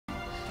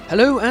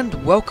Hello and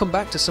welcome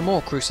back to some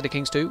more Crusader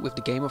Kings 2 with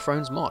the Game of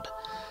Thrones mod.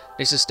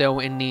 This is still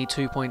in the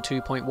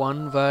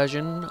 2.2.1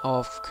 version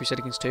of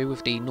Crusader Kings 2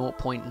 with the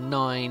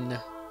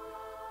 0.9...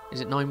 is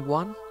it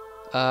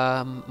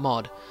 9.1?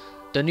 Mod.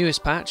 The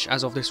newest patch,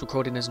 as of this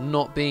recording, has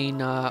not been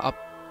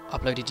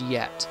uploaded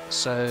yet,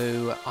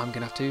 so I'm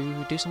going to have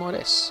to do some more of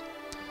this.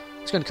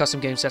 It's going to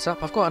custom game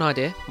setup. I've got an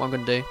idea what I'm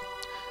going to do.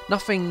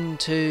 Nothing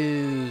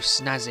too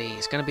snazzy.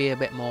 It's going to be a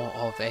bit more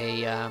of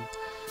a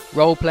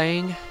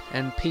role-playing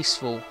and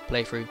peaceful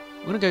playthrough.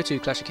 I'm going to go to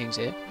Clash of Kings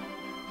here.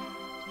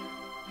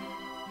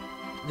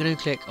 I'm going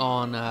to click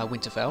on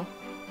Winterfell.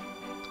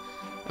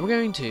 And we're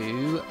going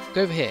to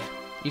go over here.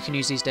 You can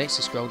use these dates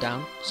to scroll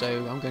down, so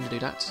I'm going to do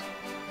that.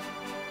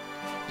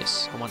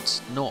 Yes, I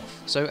want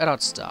north. So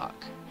Eddard Stark.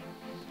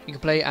 You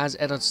can play as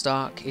Eddard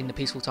Stark in the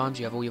peaceful times.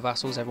 You have all your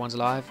vassals, everyone's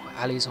alive.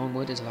 Ali's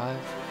Hornwood is alive.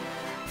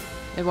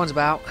 Everyone's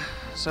about.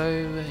 So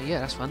yeah,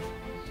 that's fun.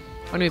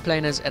 I'm going to be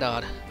playing as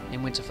Eddard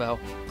in Winterfell.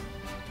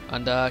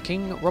 And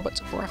King Robert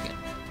Baratheon.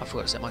 I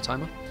forgot to set my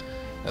timer.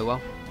 Oh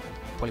well.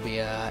 Probably be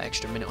an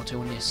extra minute or two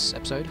on this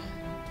episode.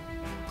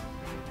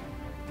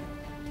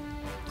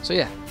 So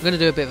yeah, I'm going to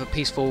do a bit of a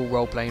peaceful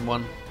role-playing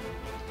one.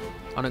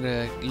 I'm not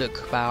going to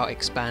look about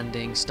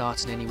expanding,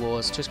 starting any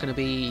wars. Just going to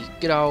be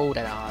good old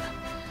Eddard.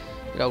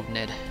 Good old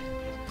Ned.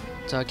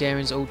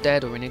 Targaryens all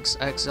dead or in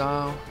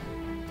exile.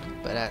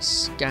 But that's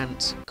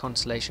scant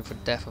consolation for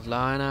the death of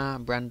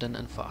Lyanna, Brandon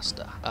and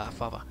father.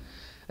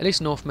 At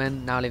least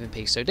Northmen now live in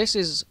peace. So this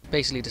is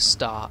basically the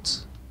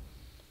start.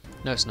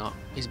 No, it's not.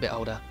 He's a bit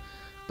older.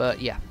 But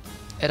yeah,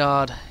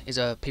 Eddard is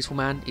a peaceful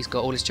man. He's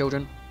got all his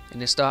children. In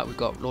this start, we've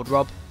got Lord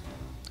Robb.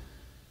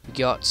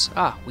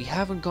 We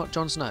haven't got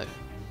Jon Snow.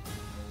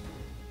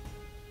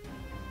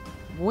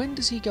 When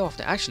does he go off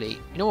there? Actually,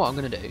 you know what I'm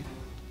going to do?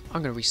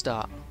 I'm going to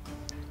restart.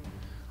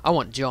 I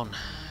want Jon.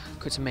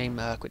 Quit the main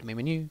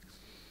menu.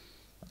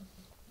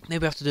 Maybe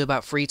we have to do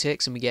about 3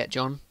 ticks and we get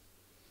Jon.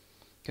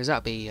 Because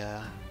that'd be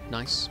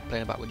nice,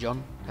 playing about with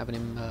Jon, having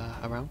him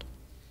around.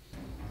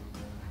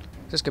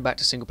 Let's go back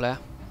to single player.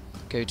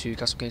 Go to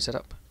custom game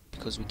setup,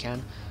 because we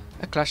can.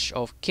 A Clash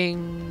of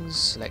Kings,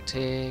 select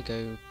here,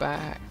 go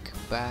back,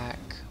 back,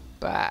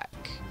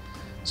 back.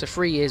 So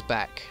 3 years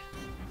back.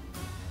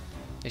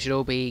 They should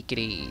all be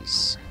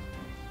giddies.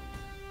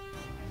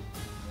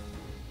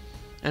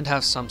 And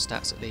have some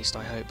stats at least,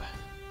 I hope.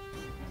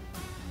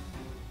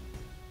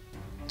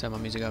 Turn my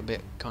music up a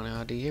bit, can't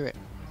hardly hear it.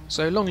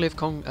 So long live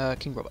King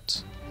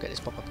Robert. Get this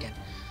pop up again.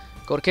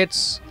 Got the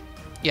kids?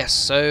 Yes,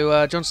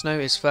 so Jon Snow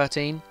is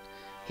 13.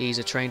 He's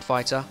a trained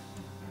fighter.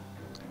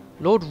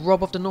 Lord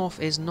Robb of the North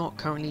is not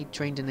currently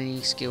trained in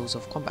any skills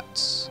of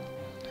combat.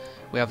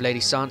 We have Lady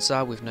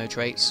Sansa with no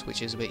traits,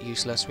 which is a bit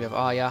useless. We have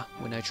Arya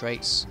with no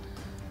traits.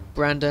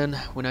 Brandon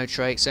with no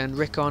traits, and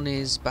Rickon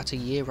is but a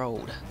year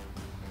old.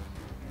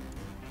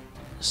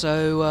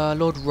 So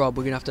Lord Robb,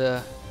 we're going to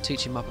have to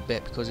teach him up a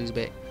bit because he's a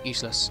bit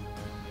useless.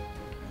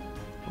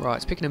 Right,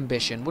 let's pick an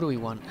ambition. What do we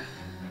want?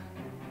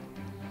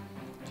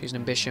 Choose an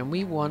ambition.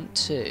 We want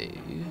to...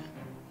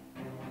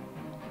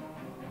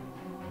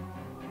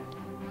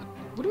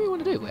 What do we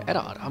want to do? We're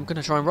Eddard. I'm going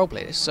to try and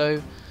roleplay this, so...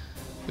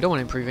 We don't want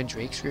to improve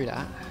intrigue. Screw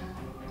that.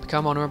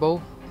 Become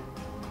honourable.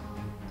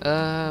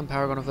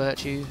 Paragon of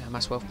Virtue.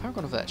 Amass wealth.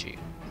 Paragon of Virtue.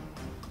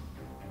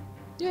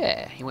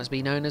 Yeah, he wants to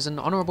be known as an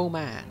honourable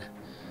man.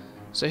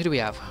 So who do we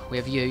have? We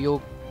have you.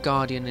 Your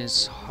guardian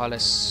is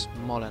Hollis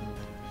Mollen.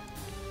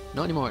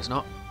 Not anymore, it's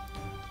not.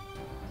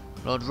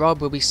 Lord Robb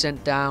will be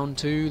sent down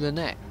to the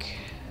neck.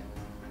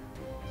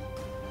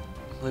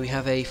 Where we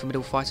have a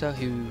formidable fighter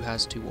who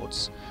has 2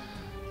 wards.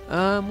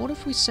 What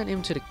if we sent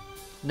him to the...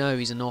 No,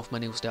 he's a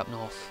Northman, he'll stay up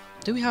north.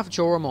 Do we have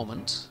Jorah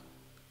Mormont?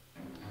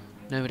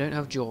 No, we don't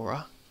have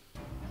Jorah.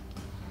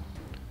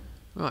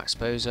 Right, I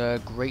suppose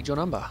Great John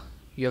Umber.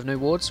 You have no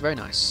wards? Very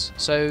nice.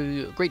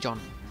 So, Great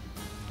John.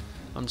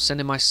 I'm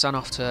sending my son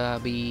off to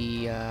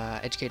be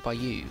educated by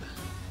you.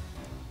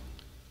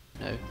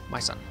 No, my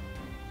son.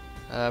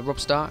 Robb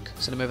Stark,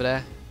 send him over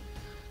there.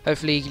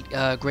 Hopefully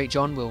Great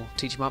John will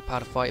teach him up how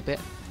to fight a bit.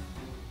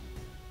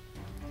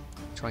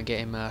 Try and get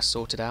him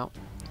sorted out.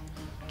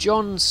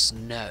 Jon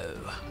Snow.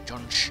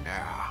 Jon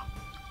Snow.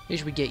 Who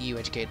should we get you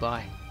educated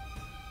by?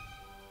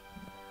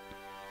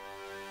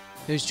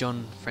 Who's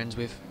Jon friends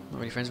with? Not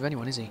really friends with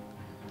anyone, is he?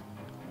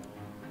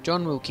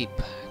 Jon will keep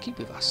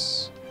with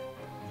us.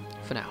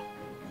 For now.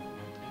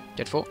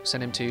 Dreadfort,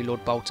 send him to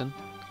Lord Bolton.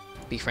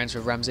 Be friends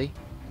with Ramsay.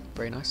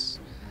 Very nice.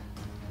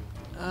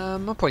 I'll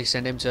probably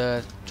send him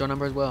to John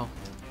Umber as well.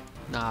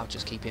 Nah, I'll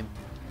just keep him.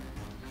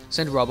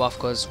 Send Robb off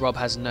because Robb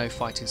has no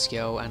fighting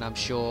skill, and I'm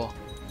sure.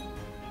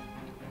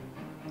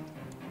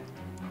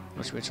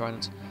 What should we try?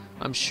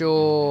 I'm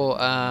sure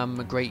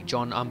Great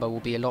John Umber will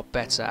be a lot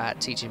better at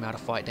teaching him how to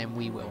fight than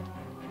we will,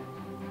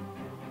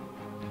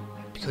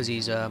 because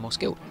he's more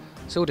skilled.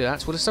 So we'll do that.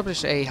 So we'll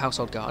establish a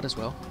household guard as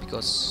well,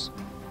 because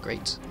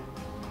great,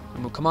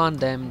 and we'll command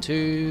them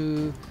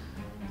to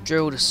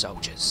drill the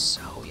soldiers.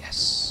 Oh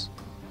yes.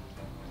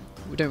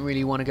 We don't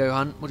really want to go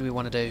hunt. What do we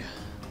want to do?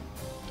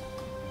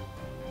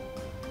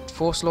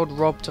 Force Lord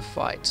Robb to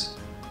fight.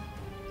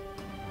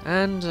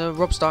 And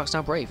Robb Stark's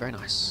now brave. Very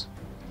nice.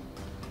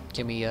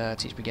 Can we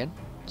teach him again?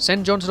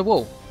 Send Jon to the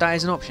wall. That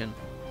is an option.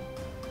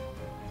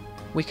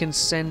 We can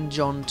send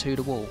Jon to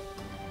the wall.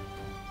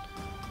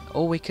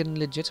 Or we can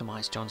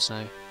legitimise Jon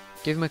Snow.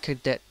 Give him a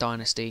cadet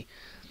dynasty.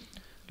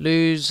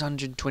 Lose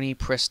 120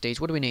 prestige.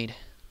 What do we need?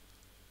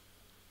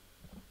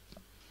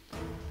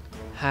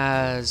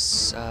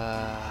 Has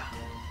at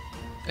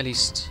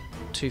least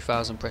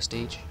 2,000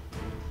 prestige.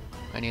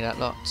 Only that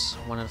lot.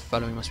 One of the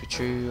following must be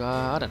true.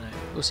 I don't know.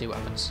 We'll see what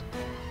happens.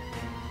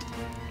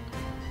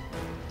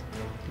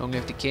 Long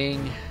live the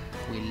king.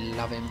 We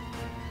love him.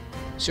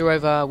 So we're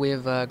over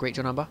with Great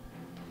Jon Umber.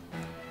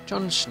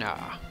 Jon Snow.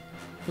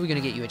 Who are we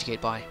going to get you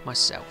educated by?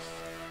 Myself.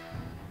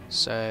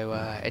 So,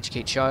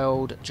 educate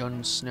child,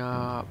 Jon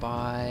Snow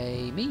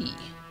by me.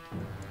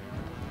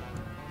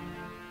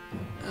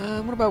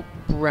 What about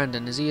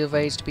Brandon? Is he of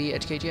age to be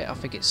educated yet? I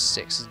think it's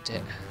 6, isn't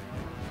it?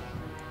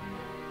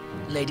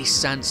 Lady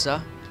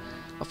Sansa.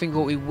 I think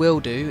what we will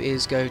do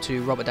is go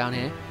to Robert down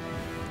here.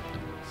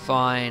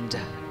 Find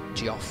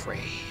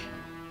Joffrey.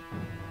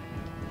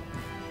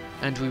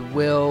 And we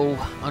will,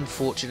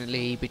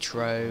 unfortunately,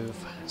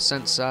 betroth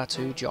Sansa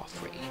to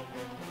Joffrey.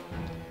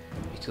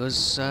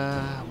 Because,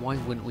 why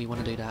wouldn't we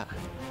want to do that?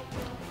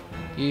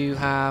 You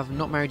have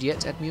not married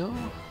yet, Edmure.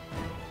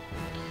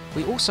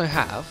 We also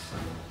have...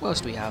 What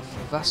else do we have?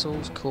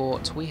 Vassals,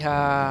 court. We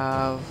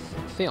have...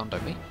 Theon,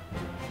 don't we?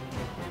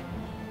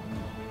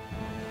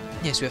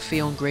 Yes, we have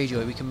Theon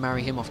Greyjoy. We can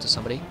marry him off to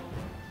somebody.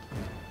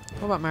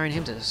 What about marrying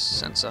him to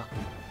Sansa?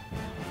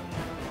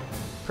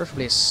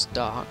 Preferably a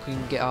Stark. We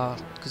can get our...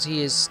 Because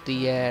he is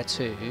the heir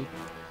to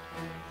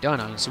the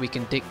Iron Islands, so we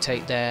can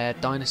dictate their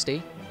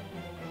dynasty.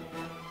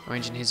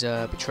 Arranging his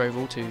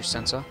betrothal to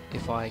Sansa,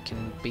 if I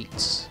can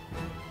beat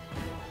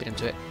him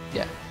to it.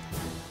 Yeah.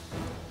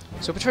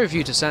 So betroth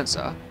you to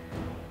Sansa.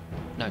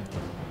 No.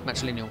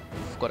 Matrilineal.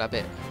 Forgot that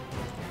bit.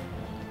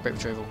 Break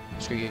betrothal.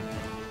 Screw you.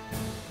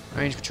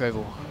 Arrange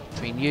betrothal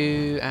between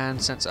you and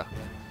Sansa.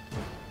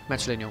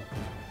 Matrilineal.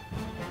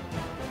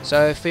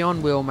 So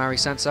Theon will marry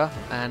Sansa,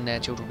 and their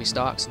children will be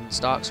Starks, and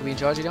Starks will be in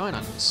charge of the Iron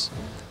Islands.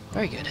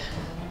 Very good.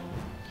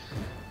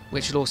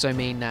 Which will also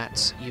mean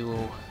that you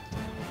will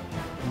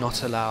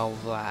not allow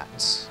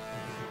that.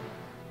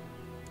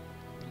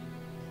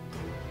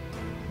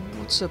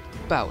 What's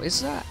about?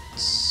 Is that...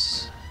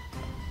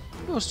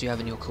 Who else do you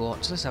have in your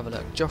court? Let's have a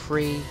look.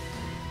 Joffrey,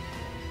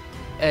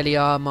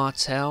 Elia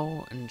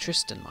Martell, and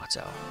Tristan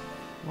Martell.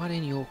 Why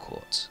in your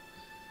court?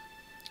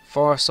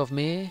 Forest of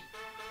Mere.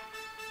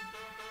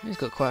 He's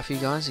got quite a few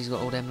guys. He's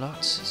got all them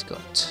lots. He's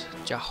got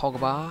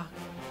Jahogbar,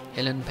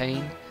 Ilan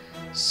Payne,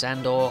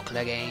 Sandor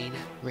Clegane,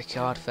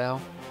 Rickard Fell,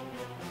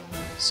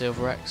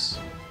 Silverex,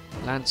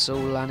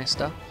 Lancel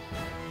Lannister,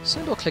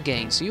 Sandor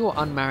Clegane. So you're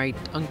unmarried,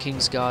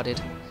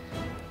 unkingsguarded.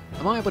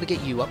 Am I able to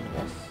get you up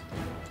north?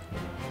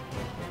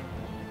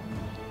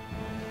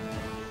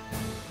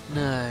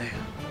 No,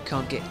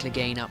 can't get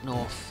Clegane up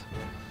north.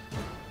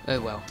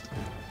 Oh well.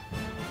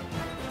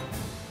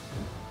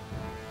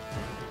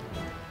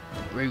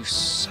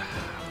 Roose.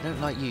 We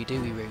don't like you,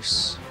 do we,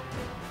 Roose?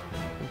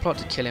 We can plot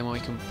to kill him, or we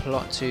can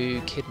plot to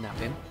kidnap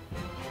him.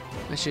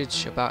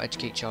 Message about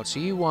educate child. So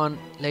you want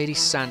Lady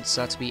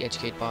Sansa to be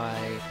educated by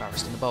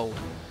Barristan the Bold.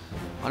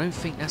 I don't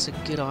think that's a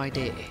good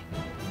idea.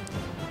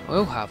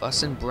 We'll have us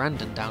send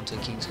Brandon down to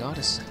Kingsguard,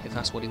 if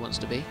that's what he wants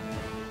to be.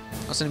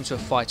 I'll send him to a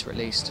fighter at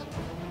least.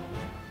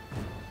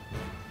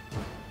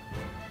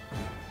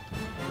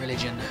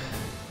 Religion.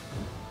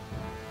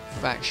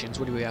 Factions,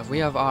 what do we have? We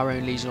have our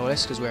own Liege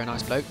Loyalists because we're a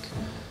nice bloke.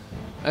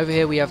 Over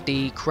here we have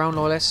the Crown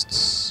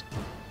Loyalists.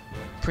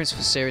 Prince of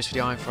Viserys for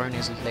the Iron Throne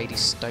is Lady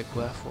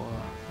Stokeworth, or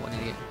what an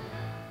idiot.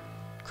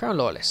 Crown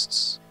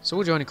Loyalists. So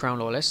we'll join the Crown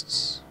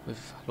Loyalists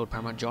with Lord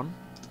Paramount Jon.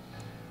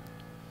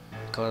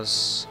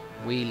 Because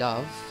we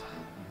love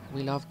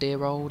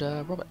dear old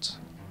Robert.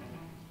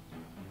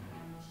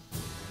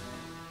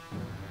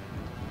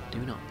 Do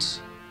not.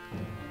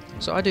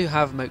 So I do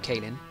have Moat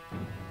Cailin.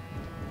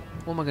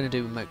 What am I going to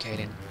do with Moat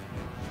Cailin?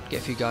 Get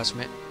a few guys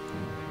from it.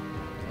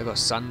 I've got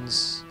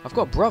sons. I've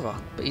got a brother,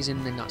 but he's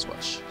in the Night's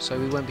Watch, so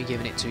we won't be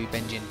giving it to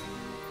Benjen.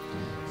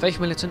 Faith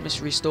Militant is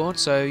restored,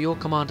 so you're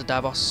Commander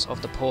Davos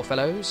of the Poor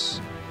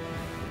Fellows.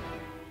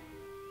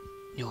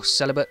 You're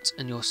celibate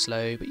and you're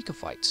slow, but you can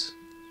fight.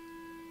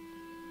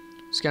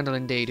 Scandal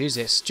indeed. Who's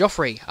this?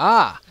 Joffrey!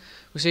 Ah!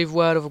 Received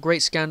word of a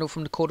great scandal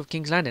from the court of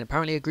King's Landing.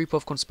 Apparently a group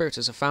of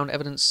conspirators have found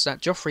evidence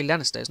that Joffrey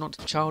Lannister is not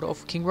the child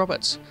of King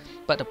Robert,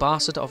 but the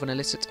bastard of an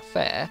illicit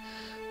affair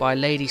by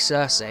Lady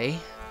Cersei.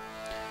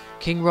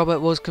 King Robert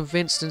was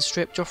convinced and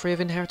stripped Joffrey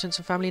of inheritance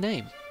and family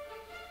name.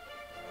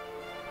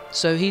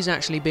 So he's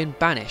actually been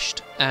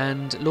banished,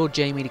 and Lord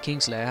Jaime the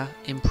Kingslayer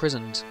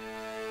imprisoned.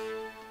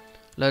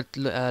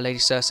 Lady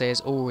Cersei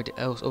has already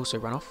also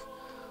run off.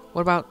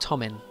 What about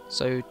Tommen?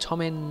 So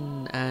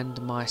Tommen and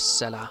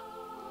Myrcella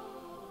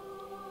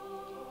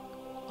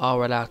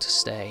are allowed to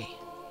stay.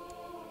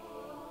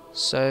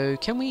 So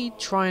can we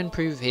try and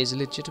prove his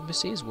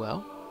legitimacy as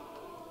well?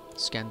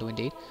 Scandal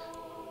indeed.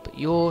 But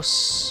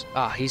yours...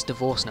 Ah, he's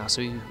divorced now,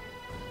 so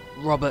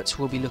Robert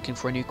will be looking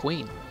for a new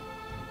queen.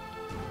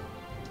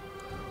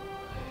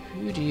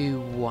 Who do you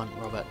want,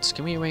 Robert?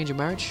 Can we arrange a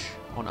marriage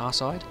on our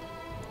side?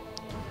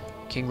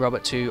 King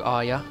Robert to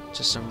Arya.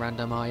 Just some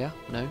random Arya.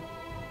 No.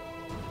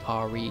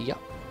 Arya.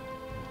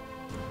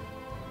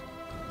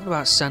 What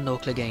about Sandor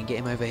Clegane? Get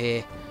him over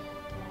here.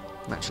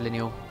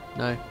 Matrilineal.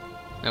 No.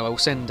 No, I'll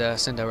send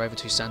her over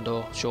to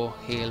Sandor. Sure,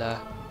 he'll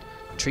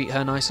treat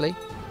her nicely.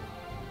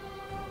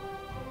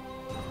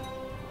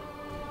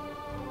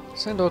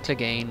 Sandor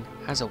Clegane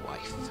has a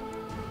wife.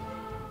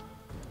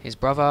 His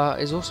brother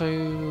is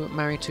also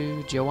married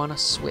to Joanna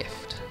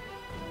Swift.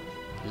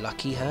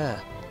 Lucky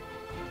her.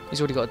 He's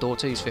already got a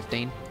daughter who's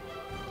 15,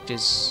 which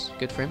is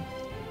good for him.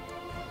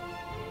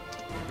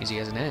 Means he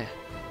has an heir.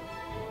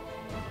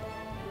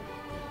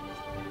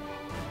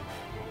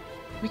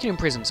 We can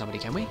imprison somebody,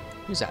 can we?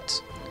 Who's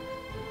that?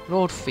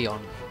 Lord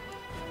Theon.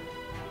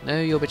 No,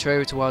 your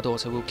betrayal to our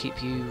daughter will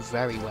keep you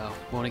very well.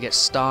 We want to get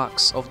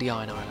Starks of the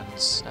Iron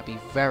Islands. That'd be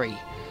very,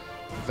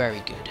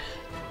 very good.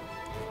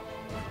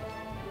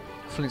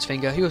 Flint's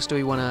Finger. Who else do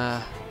we want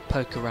to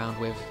poke around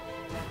with?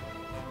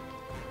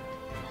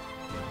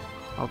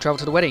 I'll travel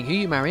to the wedding. Who are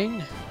you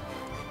marrying?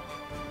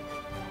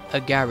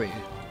 Agaru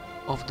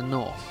of the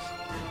North.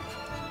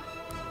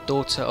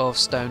 Daughter of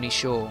Stony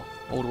Shore.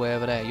 All the way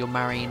over there. You're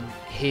marrying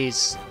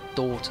his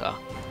daughter.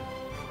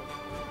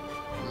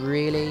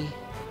 Really?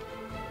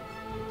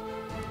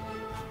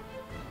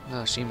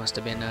 Oh, she must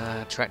have been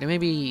attractive.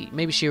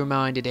 Maybe she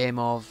reminded him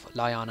of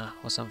Lyanna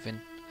or something.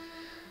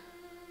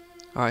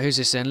 Alright, who's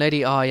this then?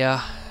 Lady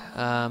Arya.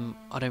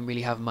 I don't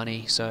really have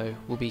money, so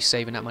we'll be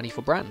saving that money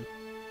for Bran.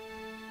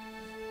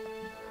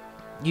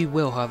 You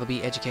will, however,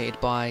 be educated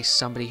by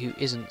somebody who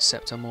isn't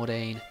Septa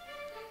Mordain.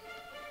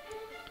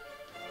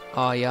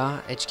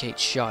 Arya, educate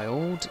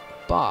child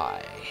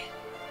by...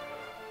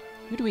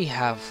 Who do we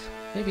have?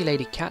 Maybe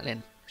Lady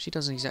Catelyn. She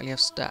doesn't exactly have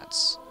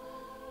stats.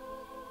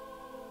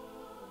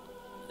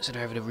 Send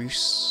her over to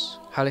Roose.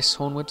 Hallis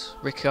Hornwood.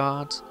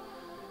 Rickard.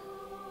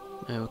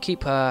 No,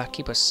 keep her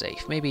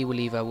safe. Maybe we'll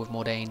leave her with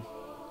Mordain.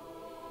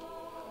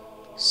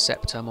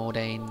 Septa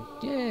Mordain.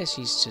 Yeah,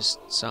 she's just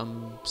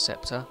some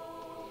Septa.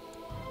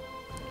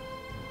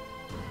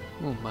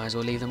 Ooh, might as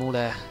well leave them all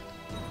there.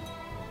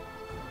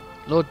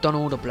 Lord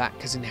Donald the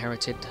Black has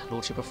inherited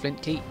Lordship of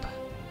Flint Keep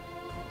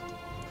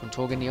from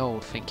Torgin the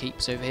Old. Flint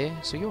Keep's over here.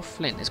 So you're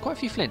Flint. There's quite a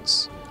few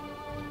Flints.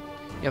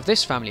 You have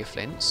this family of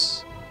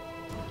Flints.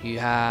 You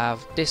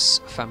have this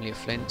family of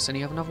Flints. And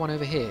you have another one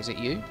over here. Is it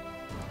you?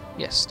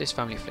 Yes, this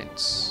family of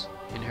Flints.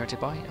 Inherited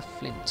by a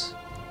Flint.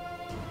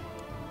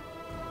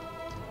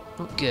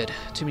 Not good.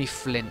 Too many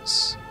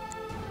Flints.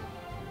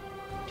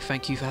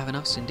 Thank you for having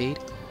us, indeed.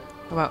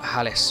 How about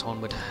Hallis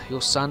Hornwood?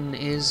 Your son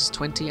is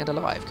 20 and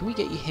alive. Can we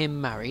get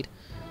him married?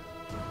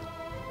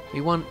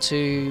 We want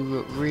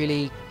to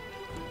really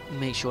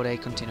make sure they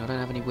continue. I don't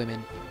have any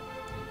women.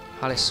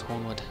 Hallis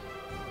Hornwood.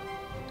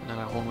 No,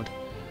 Hornwood.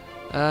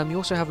 You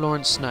also have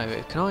Lawrence Snow.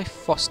 Can I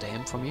foster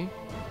him from you?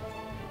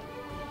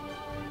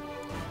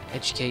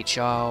 Educate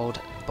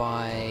child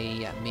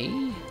by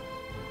me.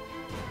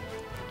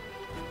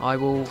 I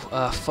will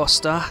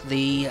foster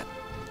the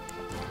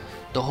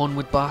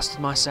Hornwood bastard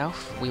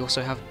myself. We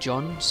also have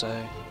John, so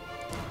he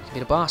can be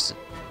the bastard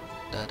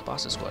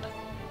squad.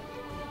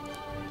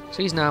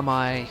 So he's now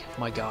my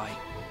guy.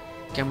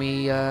 Can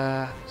we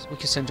can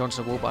send John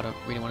to the wall, but I don't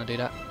really want to do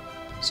that.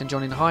 Send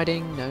John into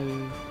hiding.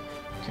 No.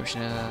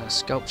 Commission a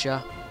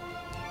sculpture.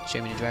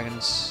 Show me the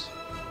dragons.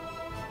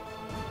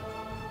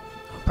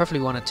 I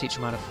preferably want to teach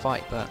him how to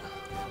fight, but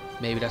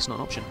maybe that's not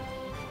an option.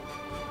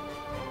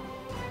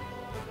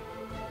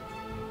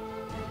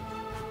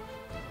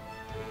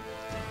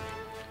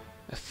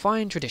 A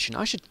fine tradition.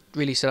 I should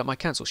really set up my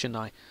council, shouldn't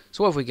I?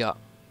 So what have we got?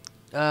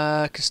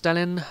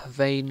 Castellan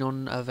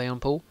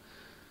Veonpool,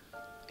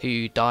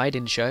 who died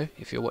in the show,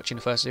 if you're watching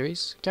the first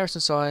series.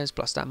 Garrison size,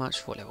 plus that much.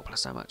 Fort level,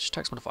 plus that much.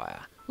 Tax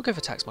modifier. We'll go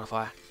for tax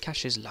modifier.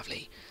 Cash is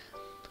lovely.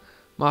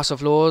 Master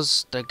of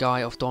Laws, the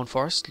guy of Dawn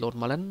Forest, Lord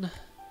Mullen.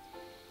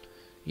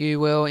 You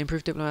will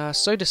improve diplomat.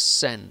 Sow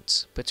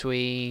dissent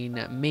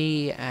between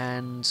me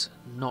and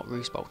not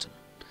Roose Bolton.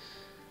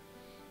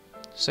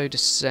 Sow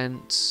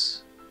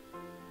dissent.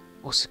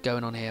 What's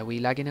going on here? Are we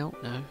lagging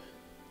out? No.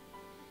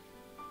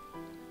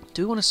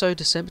 Do we want to sow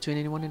dissent between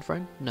anyone in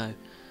throne? No.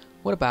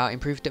 What about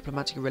improved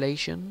diplomatic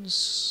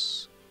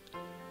relations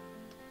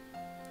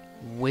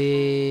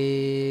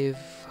with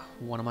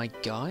one of my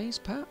guys,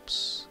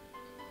 perhaps?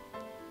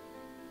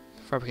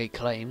 Fabricate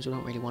claims. We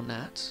don't really want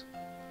that.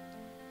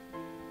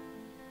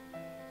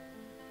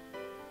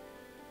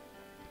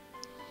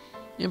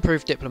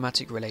 Improved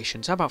diplomatic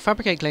relations. How about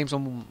fabricate claims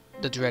on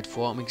the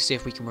Dreadfort, and we can see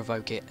if we can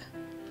revoke it.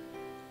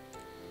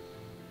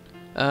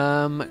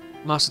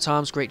 Master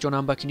Times, Great John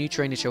Umber, can you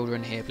train the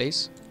children here,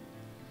 please?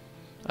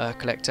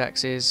 Collect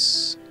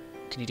taxes.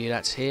 Can you do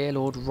that here,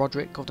 Lord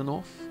Roderick of the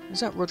North? Is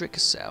that Roderick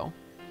Cassell?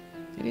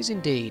 It is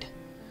indeed.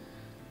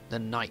 The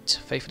Knight,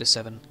 Faith of the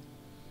Seven.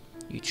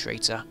 You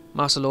traitor.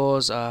 Master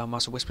Laws,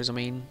 Master Whispers,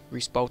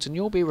 Roose Bolton,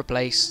 you'll be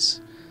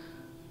replaced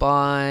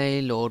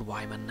by Lord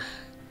Wyman.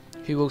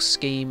 Who will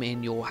scheme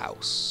in your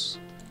house?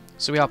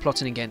 So we are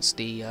plotting against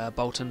the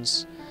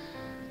Boltons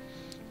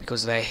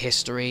because of their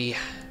history.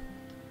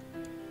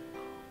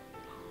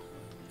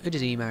 Who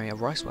did he marry? A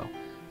Ricewell.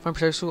 Fine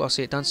proposal, I'll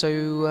see it done.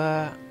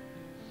 So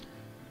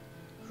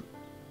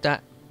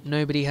that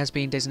nobody has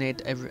been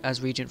designated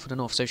as regent for the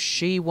north. So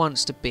she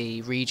wants to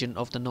be regent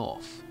of the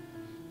north.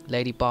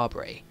 Lady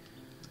Barbary.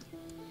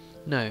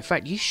 No, in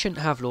fact, you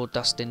shouldn't have Lord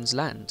Dustin's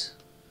land.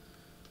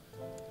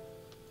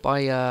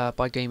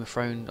 By Game of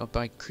Thrones, or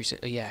by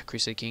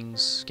Crusader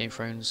Kings, Game of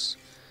Thrones.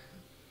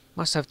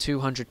 Must have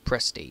 200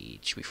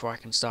 prestige before I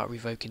can start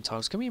revoking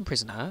titles. Can we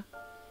imprison her?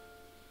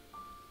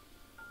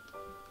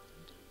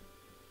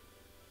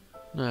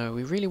 No,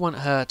 we really want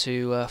her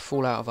to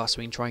fall out of us so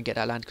we can try and get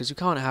that land, because we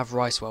can't have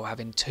Ricewell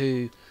having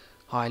 2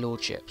 high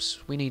lordships.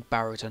 We need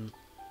Barrowton.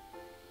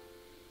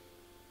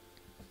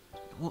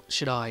 What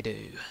should I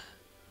do?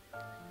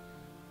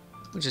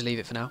 We'll just leave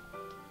it for now.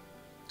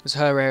 Because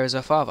her heir is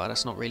her father,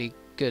 that's not really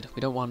good. We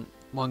don't want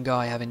one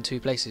guy having 2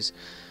 places.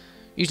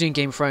 Usually in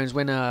Game of Thrones,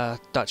 when a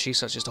duchy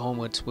such as the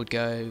Hornwood would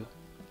go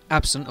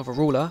absent of a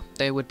ruler,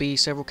 there would be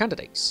several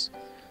candidates.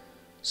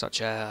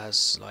 Such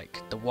as,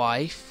 like, the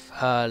wife,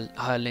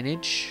 her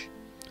lineage,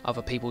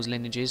 other people's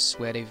lineages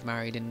where they've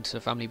married into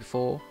the family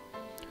before,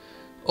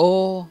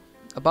 or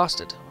a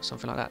bastard, or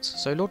something like that.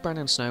 So Lord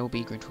Brandon Snow will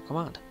be green for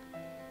command.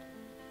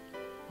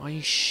 Are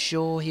you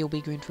sure he'll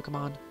be green for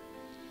command?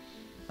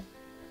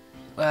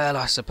 Well,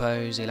 I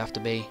suppose he'll have to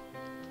be.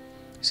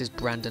 This is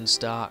Brandon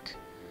Stark.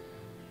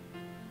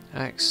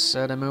 Acts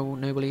the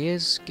noble he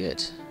is.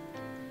 Good.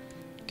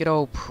 Good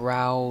old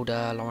proud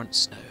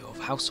Lawrence Snow of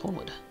House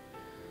Hornwood.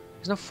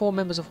 There's now 4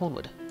 members of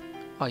Hornwood.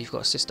 Oh, you've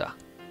got a sister.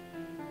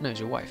 No,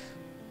 it's your wife.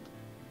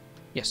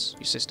 Yes,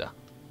 your sister.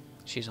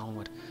 She's a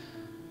Hornwood.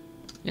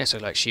 Yeah, so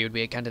like she would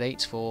be a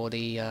candidate for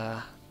the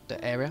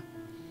area.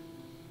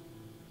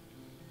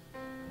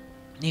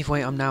 Either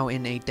way, I'm now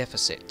in a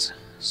deficit,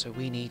 so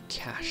we need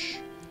cash.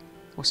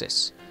 What's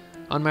this?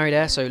 Unmarried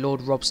heir, so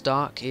Lord Robb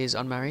Stark is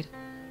unmarried.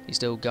 He's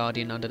still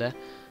guardian under there.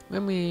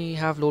 Then we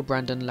have Lord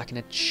Brandon lacking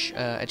an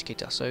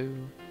educator, so...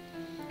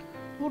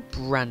 Lord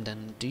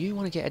Brandon, do you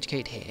want to get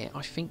educated here?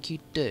 I think you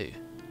do.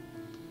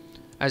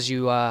 As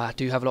you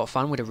do have a lot of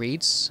fun with the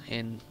reads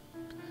in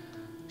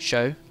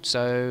show,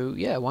 so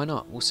yeah, why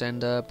not? We'll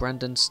send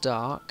Brandon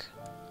Stark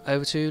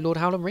over to Lord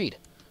Howland Reed,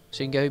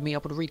 so you can go meet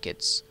up with the Reed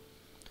kids.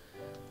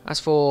 As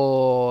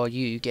for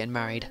you getting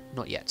married,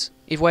 not yet.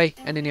 Either way,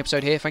 ending the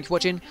episode here. Thank you for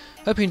watching.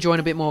 Hope you're enjoying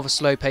a bit more of a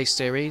slow-paced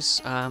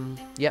series.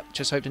 Yep,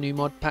 just hope the new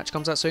mod patch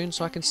comes out soon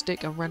so I can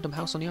stick a random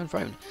house on the Iron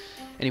Throne.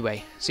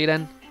 Anyway, see you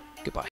then. Goodbye.